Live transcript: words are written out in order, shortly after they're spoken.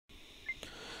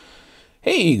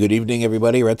Hey, good evening,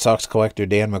 everybody. Red Sox collector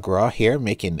Dan McGraw here,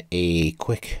 making a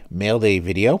quick mail day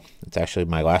video. It's actually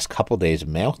my last couple days of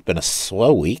mail. It's been a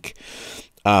slow week.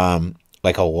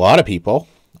 Like a lot of people,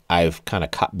 I've kind of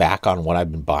cut back on what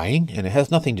I've been buying, and it has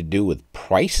nothing to do with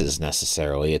prices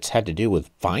necessarily. It's had to do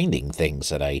with finding things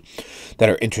that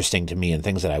are interesting to me and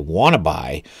things that I want to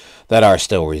buy that are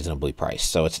still reasonably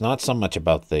priced. So it's not so much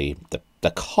about the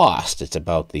cost; it's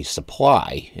about the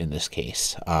supply in this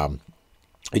case.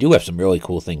 I do have some really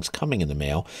cool things coming in the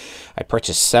mail. I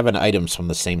purchased 7 items from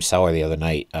the same seller the other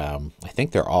night. I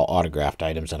think they're all autographed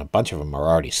items, and a bunch of them are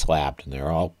already slabbed, and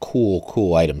they're all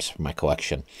cool items for my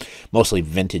collection, mostly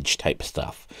vintage type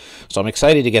stuff. So I'm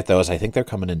excited to get those. I think they're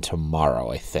coming in tomorrow,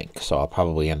 I think. So I'll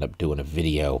probably end up doing a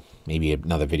video, maybe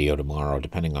another video tomorrow,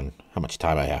 depending on how much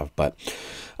time I have. But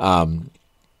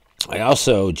I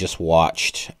also just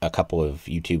watched a couple of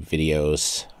YouTube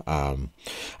videos.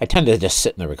 I tend to just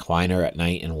sit in the recliner at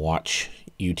night and watch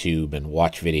YouTube and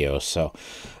watch videos. So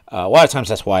a lot of times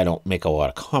that's why I don't make a lot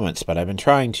of comments, but I've been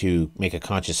trying to make a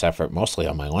conscious effort, mostly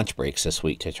on my lunch breaks this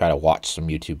week, to try to watch some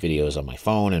YouTube videos on my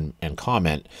phone and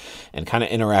comment and kind of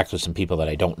interact with some people that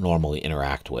I don't normally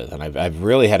interact with. And I've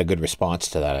really had a good response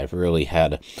to that. I've really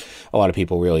had a lot of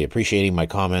people really appreciating my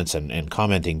comments and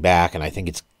commenting back, and I think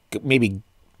it's maybe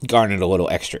garnered a little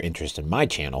extra interest in my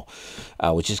channel,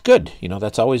 which is good. You know,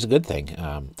 that's always a good thing.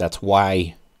 That's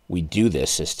why we do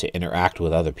this, is to interact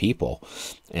with other people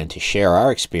and to share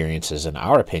our experiences and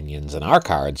our opinions and our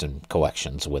cards and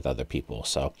collections with other people.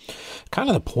 So kind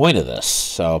of the point of this.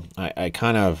 So I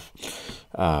kind of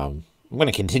I'm going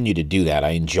to continue to do that. I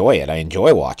enjoy it. I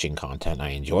enjoy watching content. I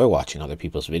enjoy watching other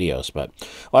people's videos, but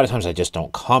a lot of times I just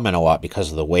don't comment a lot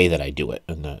because of the way that I do it.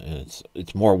 And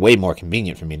it's way more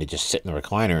convenient for me to just sit in the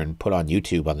recliner and put on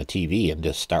YouTube on the TV and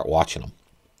just start watching them.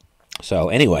 So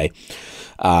anyway,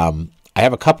 I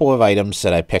have a couple of items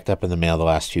that I picked up in the mail the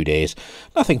last few days.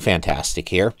 Nothing fantastic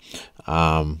here.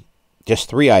 Just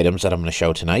 3 items that I'm going to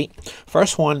show tonight.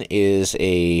 First one is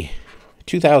a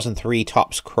 2003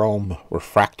 Topps Chrome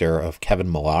refractor of Kevin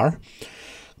Millar.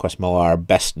 Of course, Millar,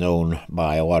 best known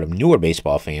by a lot of newer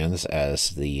baseball fans as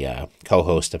the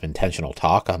co-host of Intentional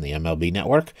Talk on the MLB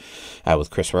Network with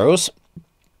Chris Rose.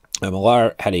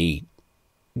 Millar had a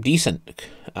decent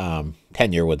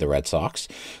tenure with the Red Sox,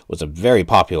 was a very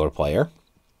popular player,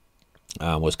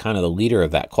 was kind of the leader of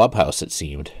that clubhouse, it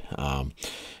seemed.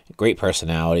 Great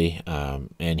personality,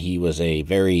 and he was a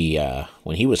very,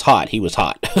 when he was hot, he was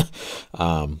hot.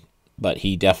 But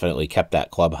he definitely kept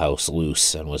that clubhouse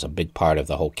loose and was a big part of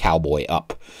the whole Cowboy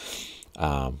up,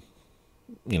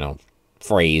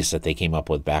 phrase that they came up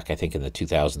with back, I think, in the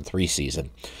 2003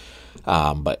 season.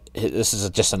 But this is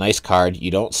just a nice card.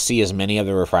 You don't see as many of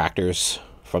the refractors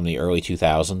from the early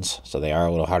 2000s, so they are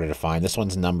a little harder to find. This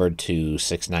one's numbered to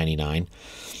 699.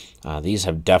 These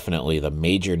have definitely, the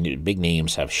major big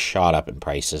names have shot up in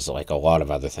prices like a lot of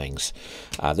other things.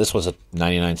 This was a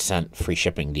 99-cent free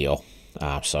shipping deal,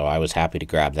 so I was happy to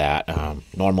grab that.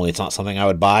 Normally it's not something I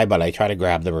would buy, but I try to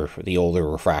grab the older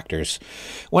refractors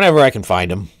whenever I can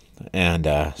find them, and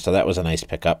so that was a nice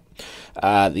pickup.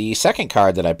 The second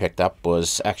card that I picked up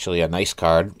was actually a nice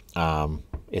card.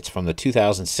 It's from the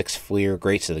 2006 Fleer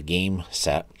Greats of the Game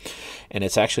set, and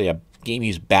it's actually a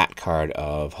game-used bat card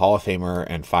of Hall of Famer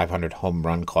and 500 Home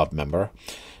Run Club member.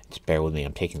 Just bear with me,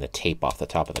 I'm taking the tape off the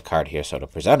top of the card here so to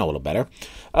present a little better.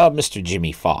 Mr.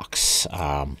 Jimmy Fox.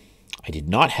 I did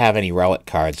not have any relic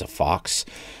cards of Fox.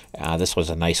 This was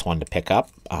a nice one to pick up.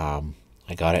 I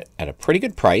got it at a pretty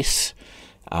good price.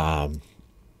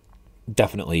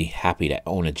 Definitely happy to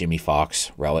own a Jimmy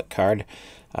Fox relic card.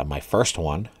 My first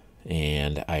one.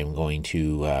 And I'm going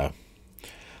to...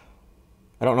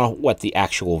 I don't know what the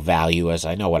actual value is.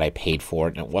 I know what I paid for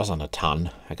it, and it wasn't a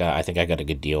ton. I think I got a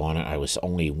good deal on it. I was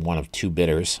only one of 2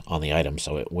 bidders on the item,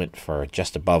 so it went for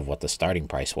just above what the starting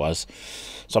price was.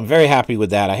 So I'm very happy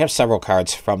with that. I have several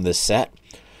cards from this set.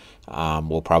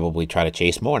 We'll probably try to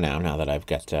chase more now that I've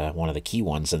got one of the key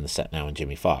ones in the set now in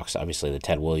Jimmy Fox. Obviously, the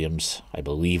Ted Williams, I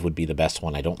believe, would be the best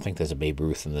one. I don't think there's a Babe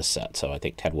Ruth in this set, so I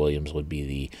think Ted Williams would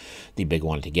be the big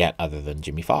one to get other than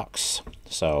Jimmy Fox.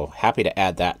 So happy to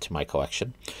add that to my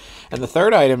collection. And the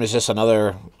third item is just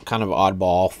another kind of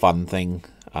oddball, fun thing.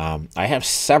 I have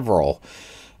several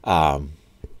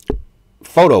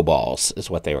photoballs, is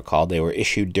what they were called. They were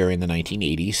issued during the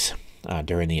 1980s.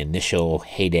 During the initial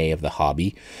heyday of the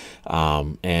hobby,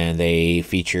 and they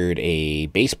featured a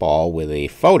baseball with a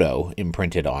photo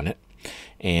imprinted on it,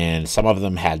 and some of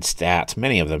them had stats,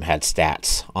 many of them had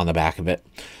stats on the back of it.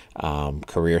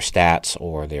 career stats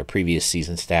or their previous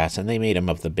season stats, and they made them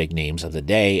of the big names of the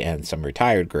day and some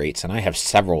retired greats, and I have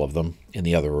several of them in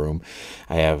the other room.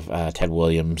 I have Ted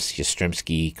Williams,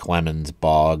 Yastrzemski, Clemens,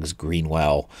 Boggs,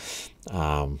 Greenwell,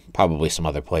 probably some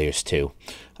other players too.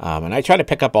 And I try to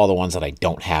pick up all the ones that I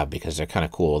don't have because they're kind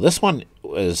of cool. This one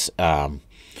was, and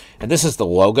this is the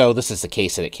logo. This is the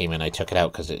case that it came in. I took it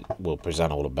out because it will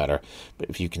present a little better. But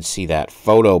if you can see that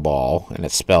fotoball, and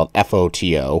it's spelled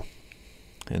F-O-T-O.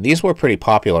 And these were pretty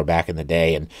popular back in the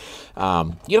day, and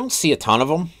you don't see a ton of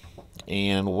them.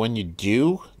 And when you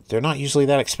do, they're not usually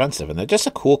that expensive, and they're just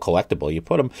a cool collectible. You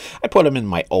put them, I put them in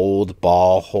my old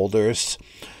ball holders,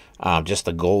 just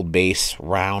the gold base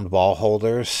round ball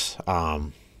holders,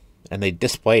 and they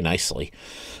display nicely.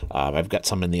 I've got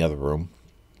some in the other room,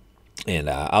 and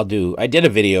I did a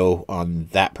video on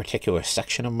that particular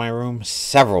section of my room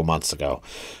several months ago,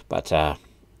 but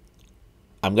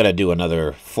I'm going to do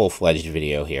another full-fledged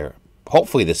video here.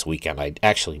 Hopefully this weekend. I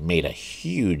actually made a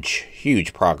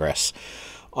huge progress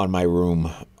on my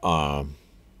room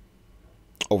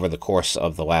over the course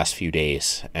of the last few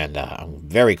days, and I'm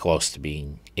very close to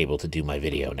being able to do my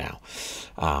video now.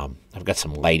 I've got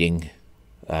some lighting.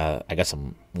 I got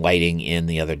some lighting in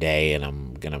the other day, and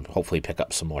I'm going to hopefully pick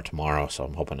up some more tomorrow, so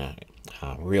I'm hoping to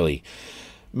really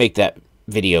make that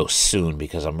video soon,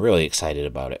 because I'm really excited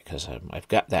about it, because I've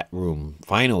got that room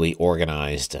finally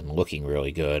organized and looking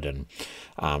really good, and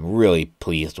I'm really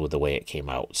pleased with the way it came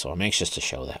out, so I'm anxious to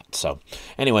show that. So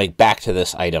anyway, back to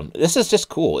this item. This is just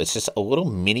cool. It's just a little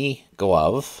mini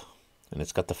glove, and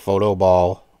it's got the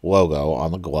fotoball logo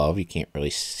on the glove. You can't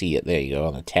really see it. There you go,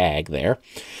 on the tag there.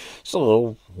 It's a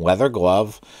little leather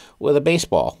glove with a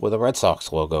baseball with a Red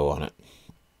Sox logo on it,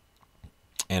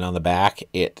 and on the back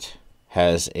it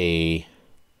has a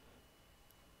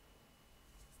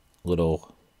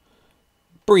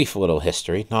brief little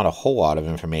history. Not a whole lot of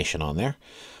information on there,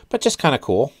 but just kind of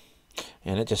cool.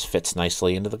 And it just fits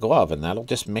nicely into the glove, and that'll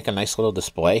just make a nice little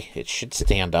display. It should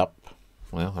stand up.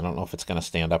 Well, I don't know if it's going to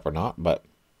stand up or not, but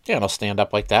yeah, it'll stand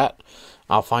up like that.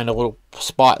 I'll find a little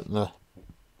spot in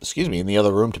the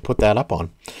other room to put that up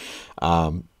on.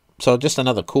 So just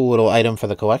another cool little item for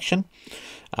the collection.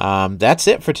 That's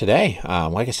it for today.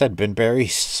 Like I said, been very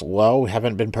slow.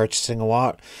 Haven't been purchasing a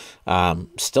lot.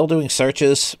 Still doing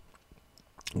searches,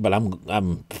 but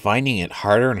I'm finding it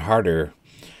harder and harder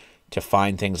to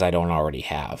find things I don't already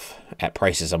have at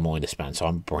prices I'm willing to spend. So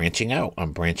I'm branching out.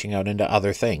 I'm branching out into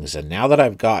other things. And now that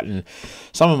I've gotten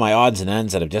some of my odds and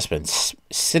ends that have just been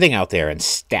sitting out there in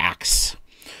stacks,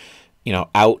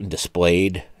 out and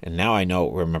displayed, and now I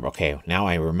remember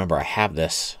I have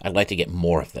this. I'd like to get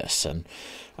more of this. And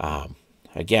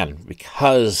again,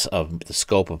 because of the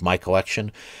scope of my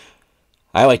collection,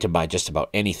 I like to buy just about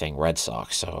anything Red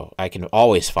Sox, so I can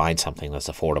always find something that's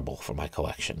affordable for my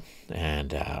collection.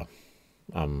 And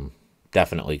I'm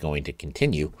definitely going to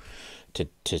continue to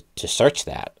search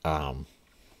that.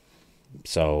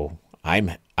 So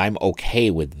I'm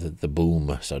okay with the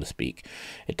boom, so to speak.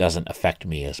 It doesn't affect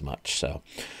me as much. So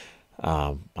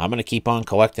I'm going to keep on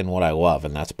collecting what I love,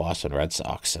 and that's Boston Red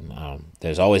Sox. And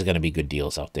there's always going to be good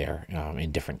deals out there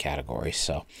in different categories.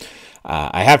 So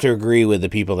I have to agree with the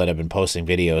people that have been posting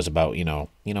videos about,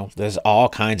 there's all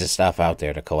kinds of stuff out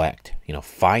there to collect.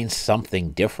 Find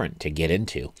something different to get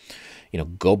into.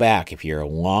 Go back. If you're a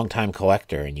longtime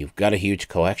collector and you've got a huge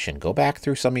collection, go back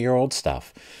through some of your old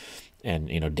stuff and,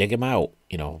 dig them out,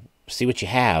 see what you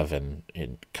have, and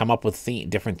come up with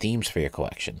different themes for your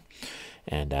collection.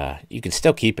 And you can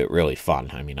still keep it really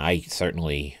fun. I mean, I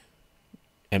certainly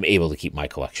am able to keep my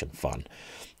collection fun.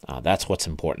 That's what's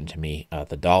important to me.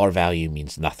 The dollar value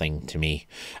means nothing to me.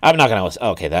 I'm not going to...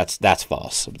 Okay, that's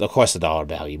false. Of course, the dollar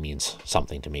value means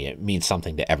something to me. It means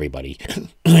something to everybody.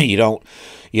 You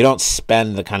don't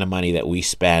spend the kind of money that we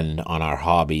spend on our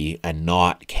hobby and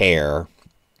not care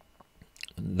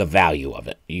the value of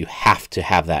it. You have to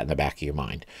have that in the back of your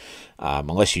mind.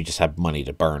 Unless you just have money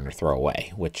to burn or throw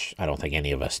away, which I don't think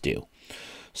any of us do.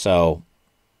 So,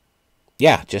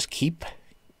 yeah, just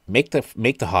make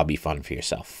the hobby fun for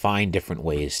yourself. Find different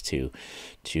ways to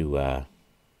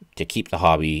keep the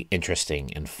hobby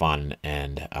interesting and fun,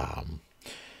 and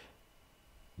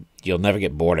you'll never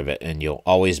get bored of it, and you'll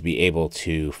always be able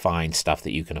to find stuff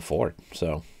that you can afford.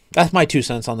 So that's my 2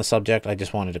 cents on the subject. I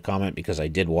just wanted to comment because I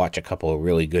did watch a couple of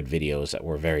really good videos that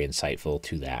were very insightful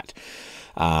to that.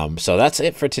 So that's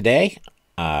it for today.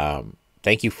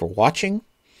 Thank you for watching.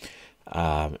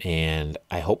 And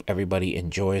I hope everybody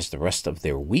enjoys the rest of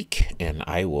their week, and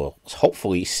I will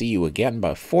hopefully see you again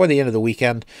before the end of the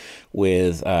weekend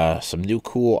with some new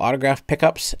cool autograph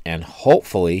pickups, and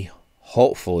hopefully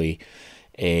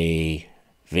a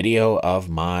video of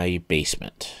my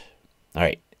basement. All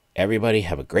right, everybody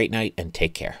have a great night and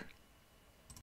take care.